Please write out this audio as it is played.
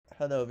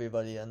Hello,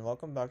 everybody, and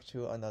welcome back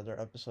to another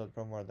episode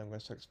from our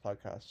Linguistics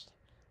podcast.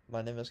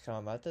 My name is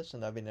Kyle Mathis,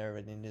 and I'll be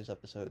narrating these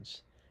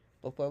episodes.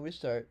 Before we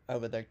start, I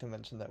would like to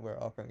mention that we're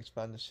offering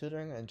Spanish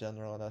tutoring and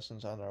general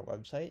lessons on our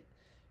website.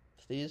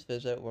 Please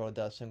visit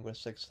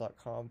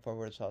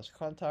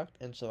world-linguistics.com/contact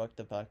and select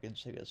the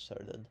package to get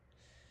started.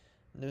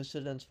 New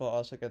students will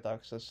also get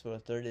access to a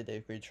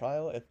 30-day free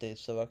trial if they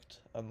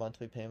select a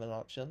monthly payment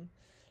option.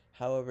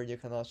 However, you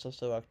can also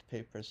select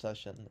pay per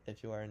session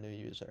if you are a new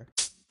user.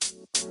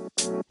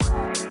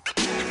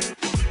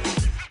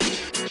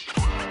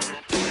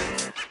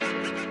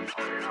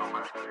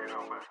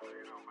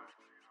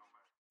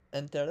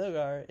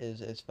 Interrogar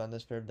is a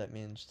Spanish verb that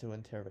means to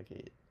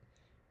interrogate.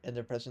 In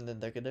the present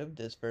indicative,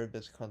 this verb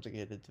is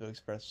conjugated to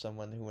express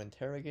someone who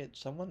interrogates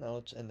someone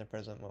else in the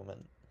present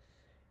moment.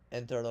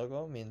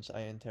 Interrogo means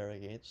I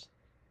interrogates.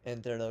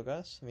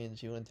 Interrogas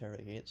means you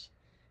interrogates.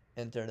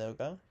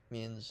 Interroga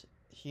means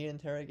he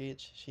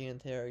interrogates, she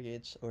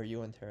interrogates, or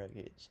you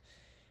interrogates.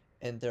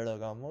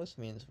 Interrogamos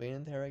means we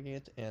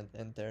interrogate, and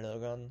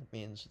interrogan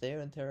means they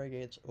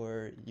interrogates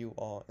or you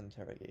all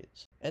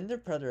interrogates. In the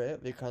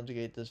preterite, we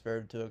conjugate this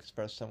verb to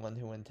express someone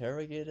who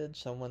interrogated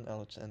someone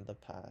else in the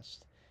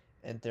past.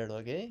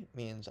 Interroge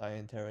means I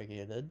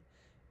interrogated.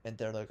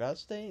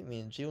 Interrogaste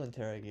means you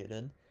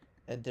interrogated.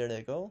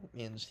 Interrogo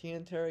means he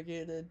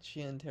interrogated, she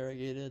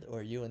interrogated,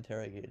 or you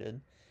interrogated.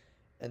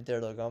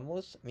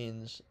 Interrogamos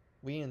means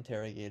we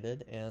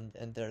interrogated, and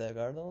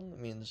interrogaron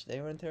means they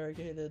were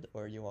interrogated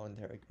or you all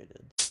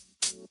interrogated.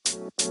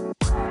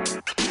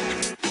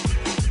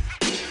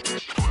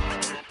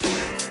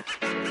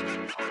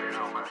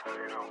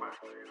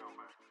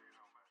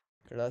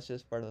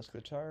 Gracias por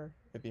escuchar.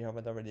 If you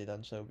haven't already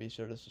done so, be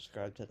sure to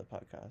subscribe to the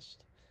podcast.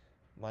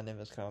 My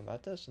name is Kyle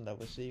Mathis, and I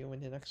will see you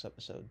in the next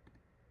episode.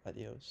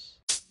 Adios.